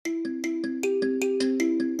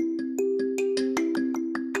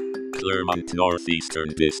Clermont Northeastern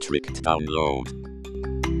District Download.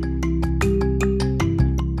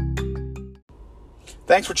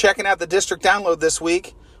 Thanks for checking out the District Download this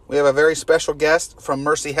week. We have a very special guest from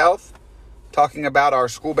Mercy Health talking about our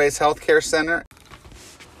school-based healthcare center.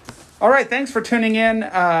 All right, thanks for tuning in.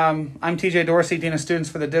 I'm TJ Dorsey, Dean of Students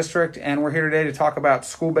for the district, and we're here today to talk about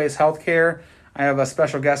school-based healthcare. I have a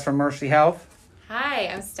special guest from Mercy Health. Hi,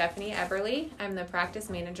 I'm Stephanie Eberly. I'm the practice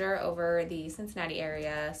manager over the Cincinnati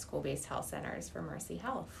area school-based health centers for Mercy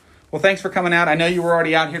Health. Well, thanks for coming out. I know you were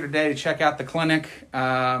already out here today to check out the clinic.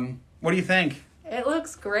 What do you think? It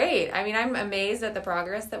looks great. I mean, I'm amazed at the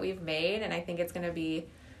progress that we've made, and I think it's going to be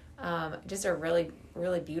just a really,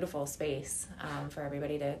 really beautiful space for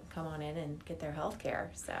everybody to come on in and get their health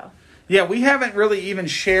care. So, yeah, we haven't really even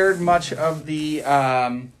shared much of the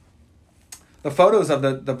photos of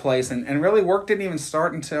the place, and really work didn't even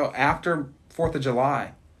start until after 4th of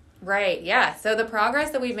July. Right, yeah. So the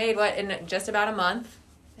progress that we've made, in just about a month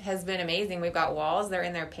has been amazing. We've got walls. They're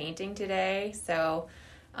in there painting today. So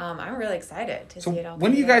I'm really excited to see it all.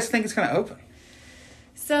 When do you guys think it's going to open?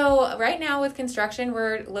 So right now with construction,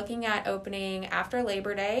 we're looking at opening after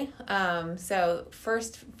Labor Day. So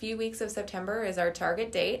first few weeks of September is our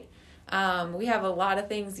target date. We have a lot of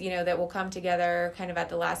things, that will come together kind of at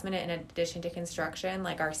the last minute in addition to construction,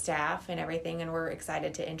 like our staff and everything, and we're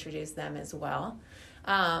excited to introduce them as well.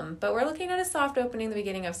 But we're looking at a soft opening the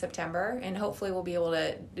beginning of September, and hopefully we'll be able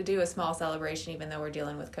to do a small celebration even though we're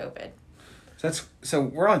dealing with COVID. So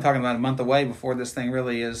we're only talking about a month away before this thing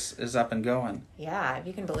really is up and going. Yeah, if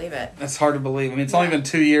you can believe it. That's hard to believe. I mean, it's only been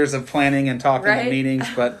 2 years of planning and talking and meetings,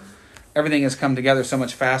 but everything has come together so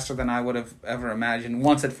much faster than I would have ever imagined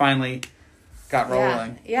once it finally got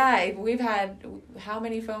rolling. Yeah, we've had how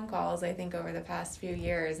many phone calls, I think, over the past few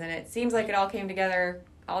years, and it seems like it all came together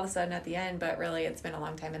all of a sudden at the end, but really it's been a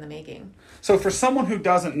long time in the making. So for someone who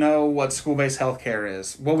doesn't know what school-based healthcare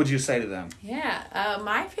is, what would you say to them? Yeah,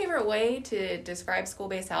 my favorite way to describe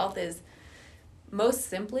school-based health is, most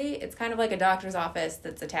simply, it's kind of like a doctor's office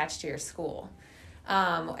that's attached to your school.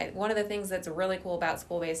 One of the things that's really cool about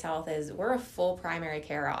school-based health is we're a full primary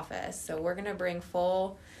care office. So we're going to bring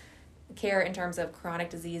full care in terms of chronic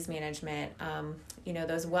disease management,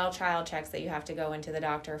 those well child checks that you have to go into the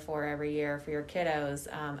doctor for every year for your kiddos,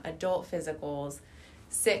 adult physicals,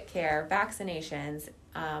 sick care, vaccinations,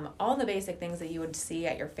 all the basic things that you would see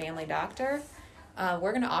at your family doctor.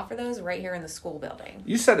 We're going to offer those right here in the school building.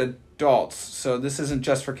 You said adults, so this isn't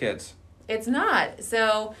just for kids. It's not.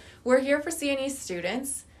 So we're here for CNE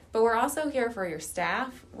students, but we're also here for your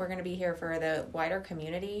staff. We're going to be here for the wider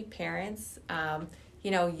community, parents,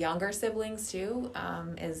 younger siblings too,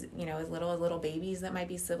 as little as little babies that might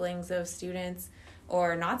be siblings of students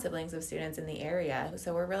or not siblings of students in the area.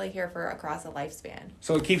 So we're really here for across a lifespan.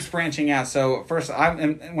 So it keeps branching out. So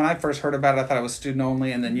when I first heard about it, I thought it was student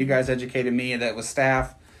only, and then you guys educated me that it was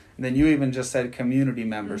staff, and then you even just said community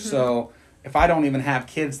members. Mm-hmm. So if I don't even have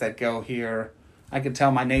kids that go here, I could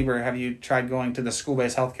tell my neighbor, have you tried going to the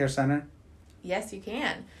school-based healthcare center? Yes, you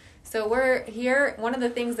can. So we're here. One of the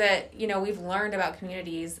things that, we've learned about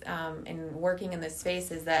communities and working in this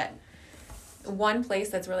space is that one place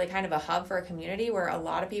that's really kind of a hub for a community where a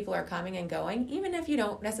lot of people are coming and going, even if you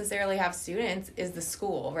don't necessarily have students, is the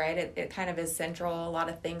school, right? It kind of is central. A lot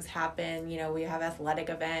of things happen. We have athletic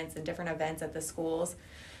events and different events at the schools.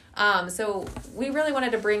 So we really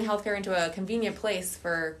wanted to bring healthcare into a convenient place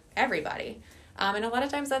for everybody. And a lot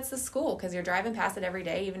of times that's the school because you're driving past it every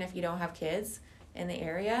day, even if you don't have kids in the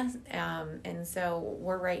area. And so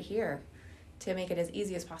we're right here to make it as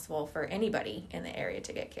easy as possible for anybody in the area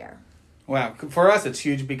to get care. Wow. For us, it's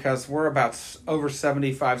huge because we're about over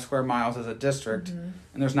 75 square miles as a district, mm-hmm.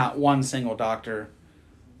 and there's not one single doctor.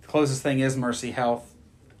 The closest thing is Mercy Health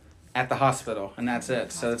at the hospital, and that's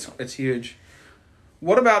it. So it's huge.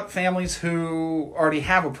 What about families who already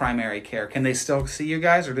have a primary care? Can they still see you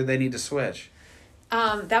guys, or do they need to switch?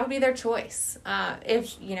 That would be their choice.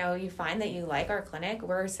 If you find that you like our clinic,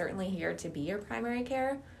 we're certainly here to be your primary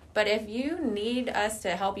care. But if you need us to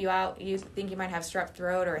help you out, you think you might have strep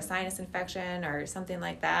throat or a sinus infection or something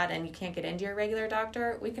like that, and you can't get into your regular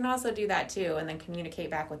doctor, we can also do that too, and then communicate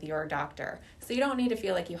back with your doctor. So you don't need to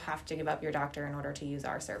feel like you have to give up your doctor in order to use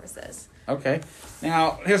our services. Okay.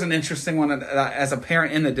 Now, here's an interesting one that as a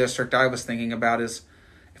parent in the district I was thinking about is,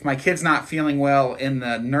 if my kid's not feeling well in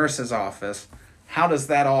the nurse's office, how does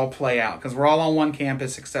that all play out? Because we're all on one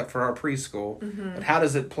campus except for our preschool. Mm-hmm. But how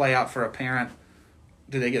does it play out for a parent?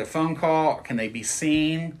 Do they get a phone call? Can they be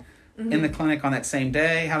seen mm-hmm. in the clinic on that same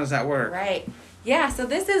day? How does that work? Right. Yeah, so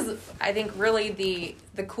this is, I think, really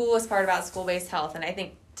the coolest part about school-based health. And I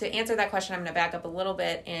think to answer that question, I'm going to back up a little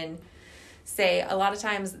bit and say a lot of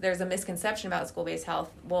times there's a misconception about school-based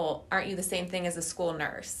health. Well, aren't you the same thing as a school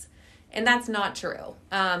nurse? And that's not true.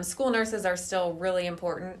 School nurses are still really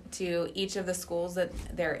important to each of the schools that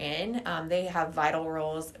they're in. They have vital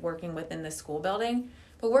roles working within the school building,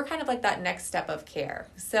 but we're kind of like that next step of care.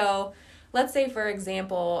 So let's say, for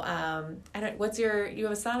example, you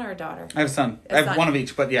have a son or a daughter? I have a son. I have one of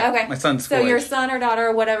each, but yeah, okay. My son's So school your age. son or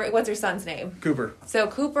daughter, whatever, what's your son's name? Cooper. So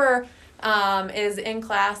Cooper is in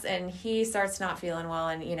class and he starts not feeling well,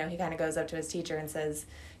 and he kind of goes up to his teacher and says,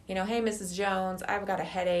 hey, Mrs. Jones, I've got a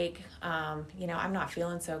headache. I'm not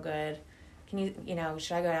feeling so good. Can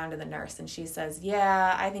should I go down to the nurse? And she says,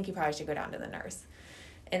 yeah, I think you probably should go down to the nurse.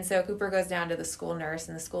 And so Cooper goes down to the school nurse,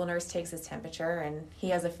 and the school nurse takes his temperature, and he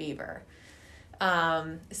has a fever.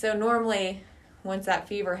 So normally, once that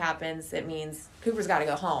fever happens, it means Cooper's got to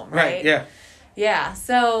go home, right? Yeah. Yeah,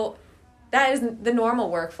 so that is the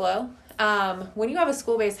normal workflow. When you have a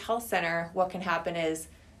school-based health center, what can happen is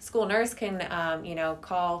school nurse can,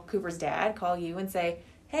 call Cooper's dad, call you and say,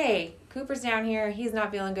 hey, Cooper's down here. He's not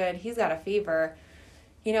feeling good. He's got a fever.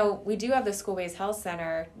 We do have the school-based health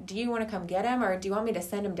center. Do you want to come get him, or do you want me to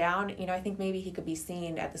send him down? I think maybe he could be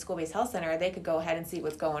seen at the school-based health center. They could go ahead and see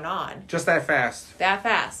what's going on. Just that fast. That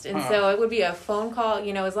fast. And so it would be a phone call,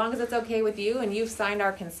 as long as it's okay with you and you've signed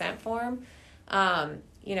our consent form.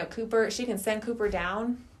 Cooper, she can send Cooper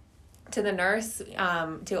down to the nurse,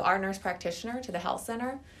 to our nurse practitioner, to the health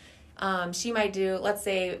center. She might do, let's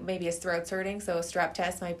say maybe his throat's hurting, so a strep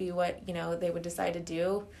test might be what, they would decide to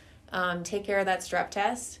do. Take care of that strep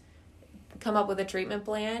test, come up with a treatment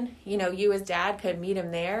plan. You as dad could meet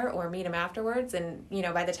him there or meet him afterwards. And,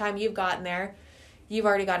 by the time you've gotten there, you've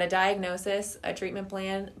already got a diagnosis, a treatment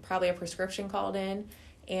plan, probably a prescription called in,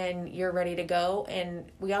 and you're ready to go. And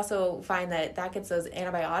we also find that gets those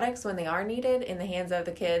antibiotics when they are needed in the hands of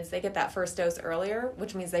the kids. They get that first dose earlier,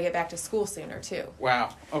 which means they get back to school sooner too.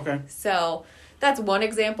 Wow. Okay. So that's one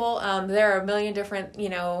example. There are a million different,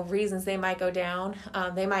 reasons they might go down.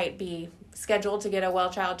 They might be scheduled to get a well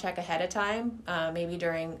child check ahead of time, maybe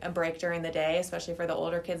during a break during the day, especially for the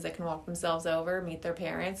older kids that can walk themselves over, meet their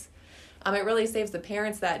parents. It really saves the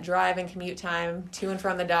parents that drive and commute time to and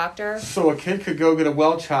from the doctor. So a kid could go get a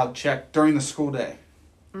well child check during the school day.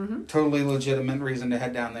 Mm-hmm. Totally legitimate reason to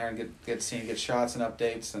head down there and get seen, get shots and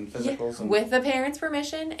updates and physicals. Yeah, with the parents'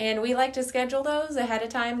 permission, and we like to schedule those ahead of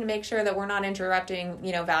time to make sure that we're not interrupting,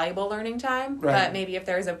 valuable learning time. Right. But maybe if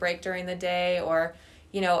there's a break during the day, or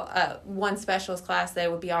one specialist class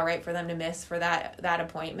that would be all right for them to miss for that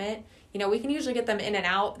appointment. We can usually get them in and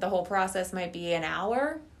out. The whole process might be an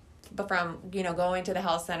hour, but from going to the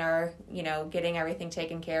health center, getting everything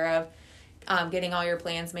taken care of, getting all your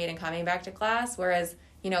plans made and coming back to class. Whereas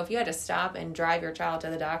if you had to stop and drive your child to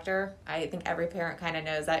the doctor, I think every parent kind of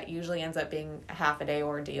knows that usually ends up being a half a day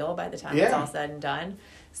ordeal by the time it's all said and done.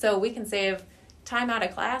 So we can save time out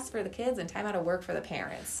of class for the kids and time out of work for the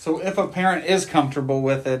parents. So if a parent is comfortable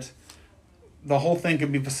with it, the whole thing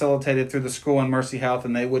could be facilitated through the school and Mercy Health,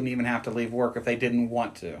 and they wouldn't even have to leave work if they didn't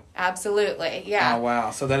want to. Absolutely, yeah. Oh,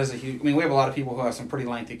 wow. So that is a huge... we have a lot of people who have some pretty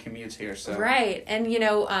lengthy commutes here. So Right. And,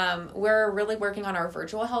 we're really working on our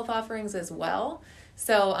virtual health offerings as well.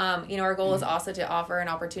 So, our goal is also to offer an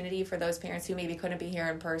opportunity for those parents who maybe couldn't be here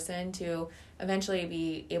in person to eventually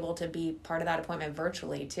be able to be part of that appointment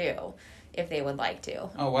virtually, too, if they would like to.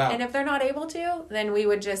 Oh, wow. And if they're not able to, then we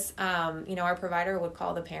would just, our provider would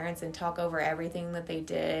call the parents and talk over everything that they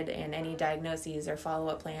did and any diagnoses or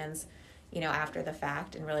follow-up plans, after the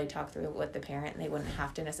fact, and really talk through it with the parent, and they wouldn't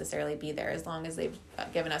have to necessarily be there as long as they've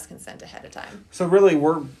given us consent ahead of time. So really,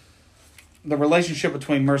 the relationship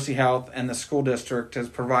between Mercy Health and the school district is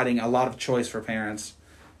providing a lot of choice for parents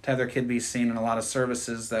to have their kid be seen in a lot of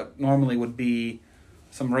services that normally would be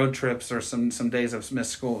some road trips or some days of missed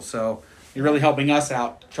school. So you're really helping us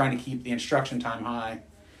out trying to keep the instruction time high.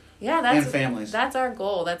 Yeah, and families. That's our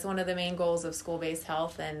goal. That's one of the main goals of school-based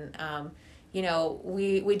health. And,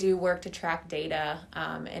 we do work to track data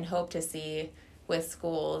and hope to see with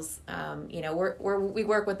schools. We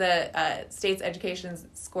work with the state's education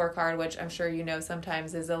scorecard, which I'm sure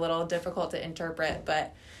sometimes is a little difficult to interpret,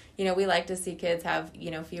 but we like to see kids have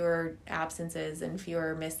fewer absences and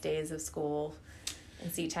fewer missed days of school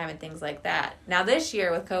and seat time and things like that. Now this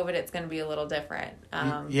year with COVID, it's going to be a little different.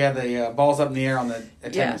 The ball's up in the air on the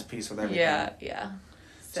attendance piece with everything. Yeah.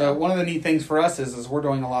 So one of the neat things for us is we're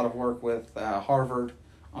doing a lot of work with Harvard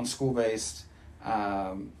on school-based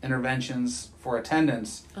interventions for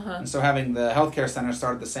attendance. And so having the healthcare center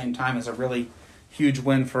start at the same time is a really huge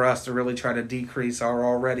win for us to really try to decrease our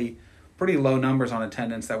already pretty low numbers on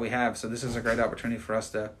attendance that we have. So this is a great opportunity for us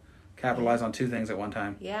to capitalize on two things at one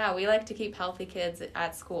time. Yeah, we like to keep healthy kids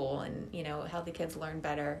at school, and healthy kids learn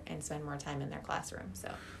better and spend more time in their classroom.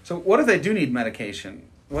 So what if they do need medication?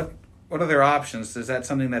 What are their options? Is that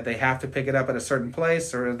something that they have to pick it up at a certain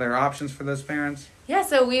place, or are there options for those parents? Yeah,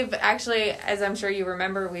 so we've actually, as I'm sure you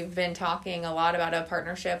remember, we've been talking a lot about a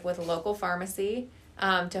partnership with a local pharmacy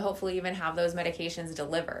to hopefully even have those medications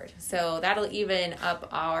delivered. So that'll even up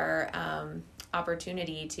our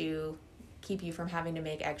opportunity to keep you from having to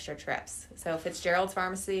make extra trips. So Fitzgerald's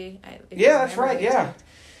Pharmacy. Yeah, that's right. Yeah.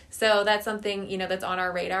 So that's something, that's on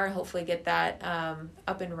our radar. Hopefully get that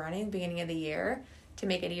up and running beginning of the year to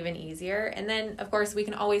make it even easier. And then, of course, we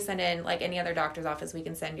can always send in, like any other doctor's office, we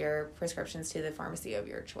can send your prescriptions to the pharmacy of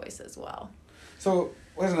your choice as well. So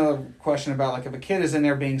there's another question about, like, if a kid is in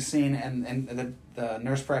there being seen and the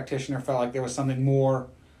nurse practitioner felt like there was something more,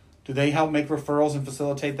 do they help make referrals and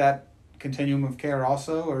facilitate that continuum of care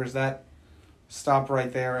also, or is that stop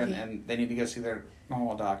right there and they need to go see their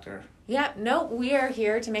normal doctor? Yeah, no, we are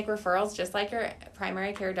here to make referrals just like your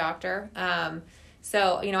primary care doctor.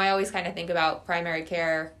 So, I always kind of think about primary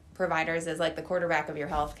care providers as like the quarterback of your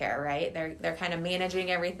healthcare, right? They're kind of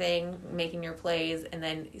managing everything, making your plays, and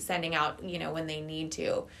then sending out, when they need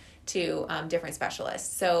to different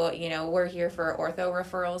specialists. So, we're here for ortho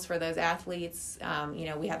referrals for those athletes.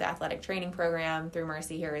 We have the athletic training program through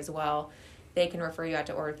Mercy here as well. They can refer you out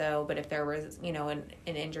to ortho, but if there was, an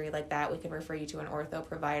injury like that, we can refer you to an ortho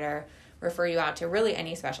provider, refer you out to really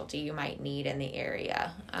any specialty you might need in the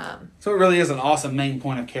area. So it really is an awesome main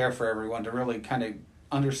point of care for everyone to really kind of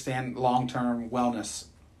understand long-term wellness.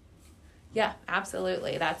 Yeah,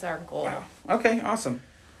 absolutely. That's our goal. Wow. Okay, awesome.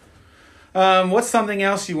 What's something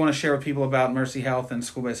else you want to share with people about Mercy Health and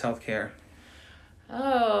school-based healthcare?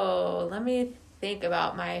 Oh, let me think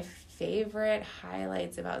about my favorite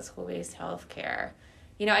highlights about school-based healthcare.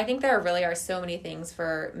 I think there really are so many things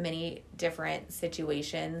for many different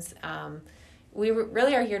situations. We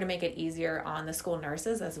really are here to make it easier on the school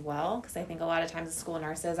nurses as well, because I think a lot of times the school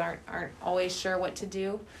nurses aren't always sure what to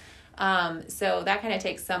do. So that kind of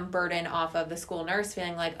takes some burden off of the school nurse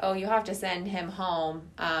feeling like, oh, you have to send him home,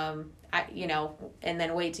 and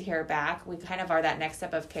then wait to hear back. We kind of are that next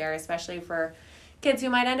step of care, especially for kids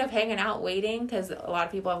who might end up hanging out waiting, because a lot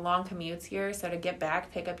of people have long commutes here. So to get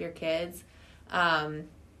back, pick up your kids,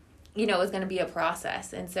 is going to be a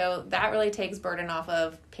process. And so that really takes burden off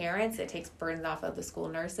of parents. It takes burden off of the school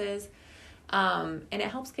nurses. And it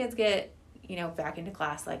helps kids get, back into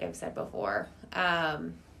class, like I've said before.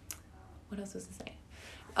 What else was to say?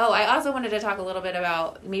 Oh, I also wanted to talk a little bit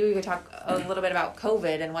about, maybe we could talk a little bit about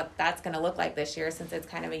COVID and what that's going to look like this year, since it's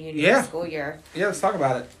kind of a unique school year. Yeah, let's talk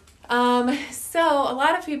about it. So a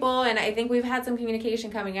lot of people, and I think we've had some communication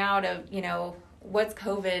coming out of, what's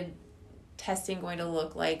COVID testing going to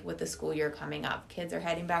look like with the school year coming up. Kids are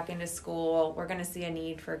heading back into school. We're going to see a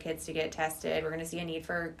need for kids to get tested. We're going to see a need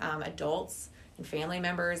for adults and family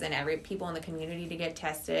members and people in the community to get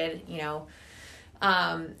tested,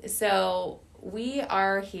 So we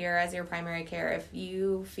are here as your primary care. If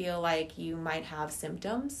you feel like you might have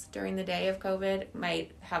symptoms during the day of COVID,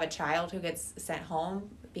 might have a child who gets sent home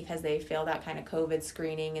because they failed that kind of COVID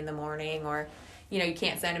screening in the morning, or, you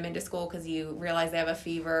can't send them into school because you realize they have a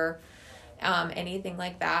fever, anything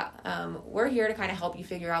like that. We're here to kind of help you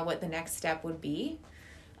figure out what the next step would be.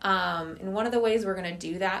 And one of the ways we're going to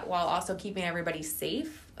do that while also keeping everybody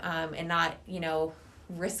safe, and not,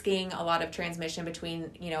 risking a lot of transmission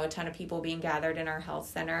between, a ton of people being gathered in our health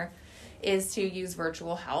center, is to use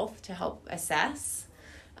virtual health to help assess.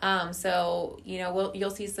 So, you'll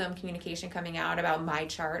see some communication coming out about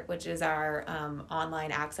MyChart, which is our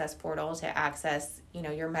online access portal to access,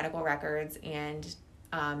 your medical records and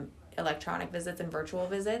electronic visits and virtual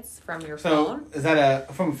visits from your phone. So is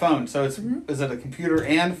that from a phone? So it's is it a computer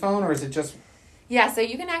and phone, or is it just? Yeah, so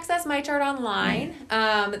you can access MyChart online.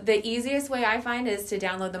 The easiest way I find is to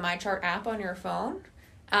download the MyChart app on your phone,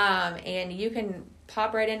 and you can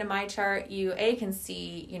pop right into MyChart. You can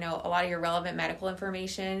see, a lot of your relevant medical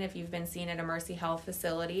information if you've been seen at a Mercy Health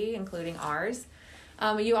facility, including ours.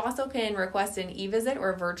 You also can request an e-visit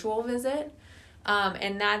or a virtual visit,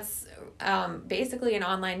 and that's basically an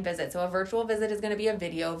online visit. So a virtual visit is going to be a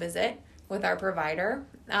video visit with our provider,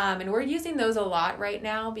 and we're using those a lot right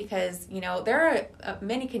now because, there are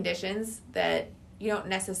many conditions that you don't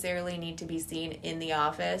necessarily need to be seen in the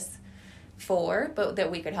office but that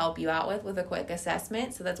we could help you out with a quick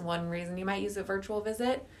assessment. So that's one reason you might use a virtual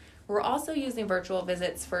visit. We're also using virtual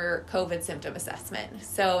visits for COVID symptom assessment.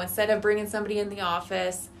 So instead of bringing somebody in the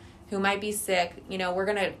office who might be sick, we're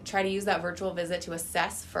going to try to use that virtual visit to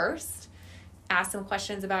assess first, ask some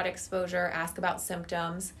questions about exposure, ask about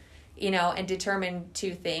symptoms. and determine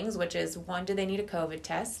two things, which is, one, do they need a COVID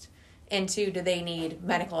test? And two, do they need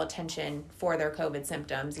medical attention for their COVID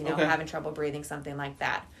symptoms, Okay. having trouble breathing, something like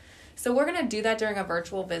that. So we're going to do that during a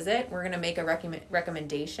virtual visit. We're going to make a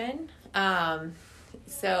recommendation.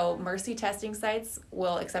 So Mercy testing sites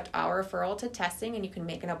will accept our referral to testing, and you can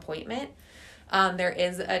make an appointment. There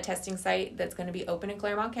is a testing site that's going to be open in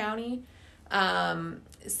Claremont County.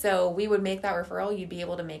 So we would make that referral. You'd be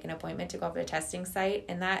able to make an appointment to go up to a testing site,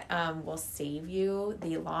 and that will save you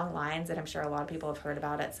the long lines that I'm sure a lot of people have heard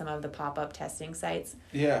about at some of the pop-up testing sites.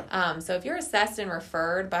 Yeah. So if you're assessed and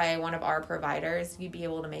referred by one of our providers, you'd be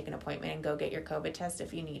able to make an appointment and go get your COVID test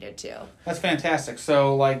if you needed to. That's fantastic.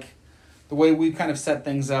 So, like, the way we kind of set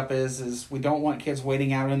things up is we don't want kids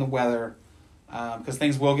waiting out in the weather because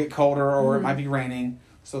things will get colder or it might be raining.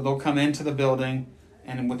 So they'll come into the building,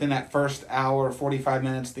 and within that first hour, 45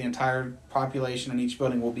 minutes, the entire population in each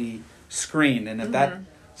building will be screened. And if that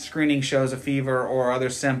screening shows a fever or other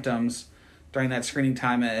symptoms during that screening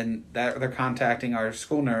time and that they're contacting our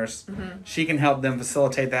school nurse, she can help them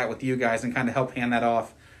facilitate that with you guys and kind of help hand that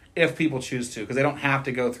off if people choose to, because they don't have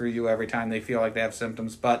to go through you every time they feel like they have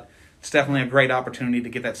symptoms. But it's definitely a great opportunity to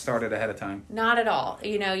get that started ahead of time. Not at all.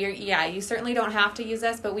 You certainly don't have to use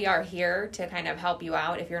us, but we are here to kind of help you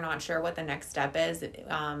out if you're not sure what the next step is,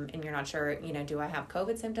 and you're not sure, do I have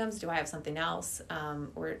COVID symptoms? Do I have something else?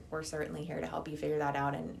 We're certainly here to help you figure that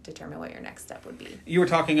out and determine what your next step would be. You were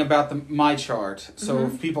talking about the MyChart. So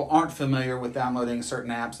if people aren't familiar with downloading certain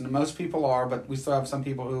apps, and most people are, but we still have some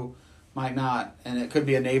people who might not, and it could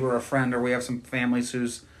be a neighbor or a friend, or we have some families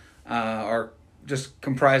who's are just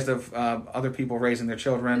comprised of other people raising their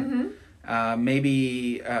children.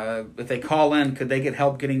 Maybe if they call in, could they get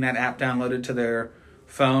help getting that app downloaded to their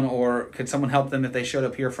phone, or could someone help them if they showed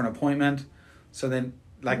up here for an appointment? So then,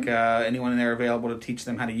 anyone in there available to teach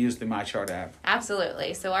them how to use the MyChart app?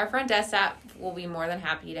 Absolutely. So our front desk staff will be more than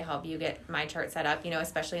happy to help you get MyChart set up,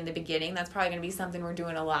 especially in the beginning. That's probably going to be something we're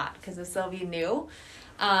doing a lot because this will be new.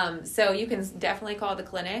 So you can definitely call the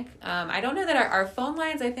clinic. I don't know that our phone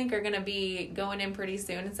lines, I think, are going to be going in pretty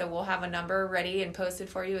soon. And so we'll have a number ready and posted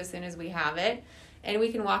for you as soon as we have it. And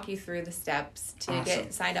we can walk you through the steps to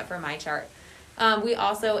get signed up for MyChart. We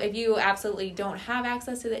also, if you absolutely don't have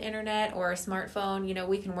access to the internet or a smartphone,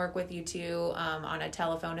 we can work with you too on a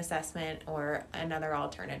telephone assessment or another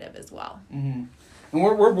alternative as well. And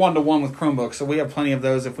we're one-to-one with Chromebooks, so we have plenty of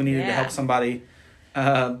those. If we needed to help somebody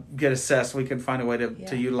get assessed, we could find a way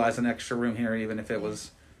to utilize an extra room here, even if it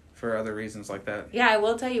was for other reasons like that. Yeah, I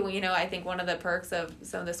will tell you, I think one of the perks of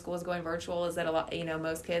some of the schools going virtual is that a lot,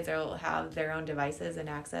 most kids will have their own devices and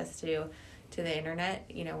access to the internet.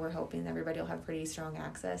 We're hoping that everybody will have pretty strong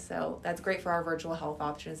access, so that's great for our virtual health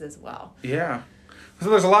options as well. Yeah. So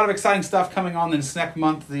there's a lot of exciting stuff coming on this next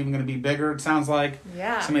month. It's even going to be bigger, it sounds like.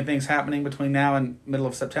 Yeah. So many things happening between now and middle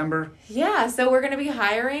of September. Yeah, so we're going to be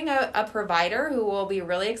hiring a provider who will be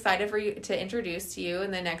really excited for you to introduce to you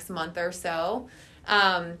in the next month or so.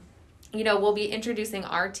 We'll be introducing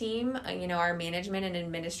our team, our management and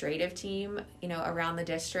administrative team, around the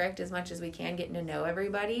district as much as we can, getting to know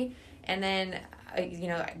everybody. And then,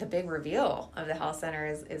 the big reveal of the health center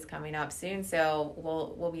is coming up soon. So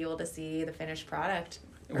we'll be able to see the finished product.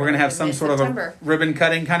 We're going to have some sort of a ribbon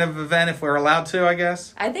cutting kind of event if we're allowed to, I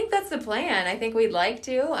guess. I think that's the plan. I think we'd like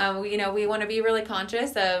to. We want to be really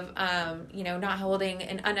conscious of, not holding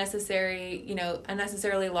an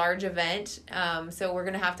unnecessarily large event. So we're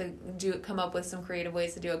going to have to come up with some creative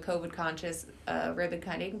ways to do a COVID conscious ribbon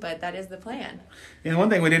cutting, but that is the plan. One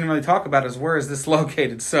thing we didn't really talk about is where is this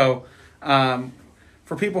located. So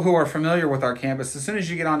for people who are familiar with our campus, as soon as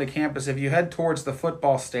you get onto campus, if you head towards the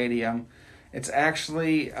football stadium, it's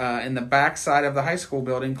actually in the back side of the high school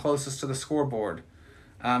building closest to the scoreboard.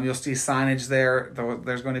 You'll see signage there.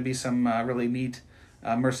 There's going to be some really neat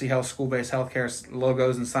Mercy Health school-based healthcare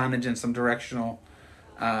logos and signage and some directional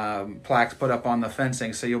plaques put up on the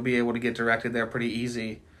fencing. So you'll be able to get directed there pretty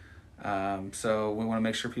easy. So we want to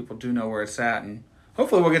make sure people do know where it's at. And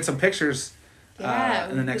hopefully we'll get some pictures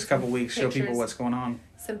in the next couple weeks, show people what's going on.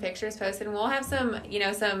 Some pictures posted, and we'll have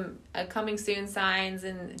some coming soon signs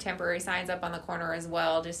and temporary signs up on the corner as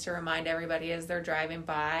well, just to remind everybody as they're driving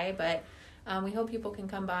by. But we hope people can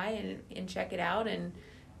come by and check it out and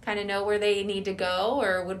kind of know where they need to go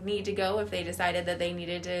or would need to go if they decided that they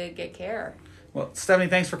needed to get care. Well, Stephanie,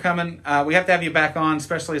 thanks for coming. We have to have you back on,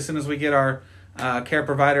 especially as soon as we get our care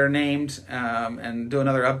provider named and do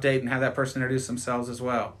another update and have that person introduce themselves as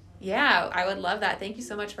well. Yeah, I would love that. Thank you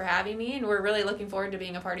so much for having me, and we're really looking forward to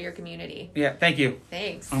being a part of your community. Yeah, thank you.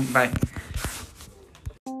 Thanks. Bye.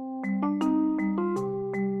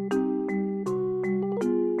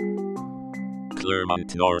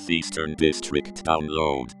 Clermont Northeastern District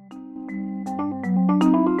download.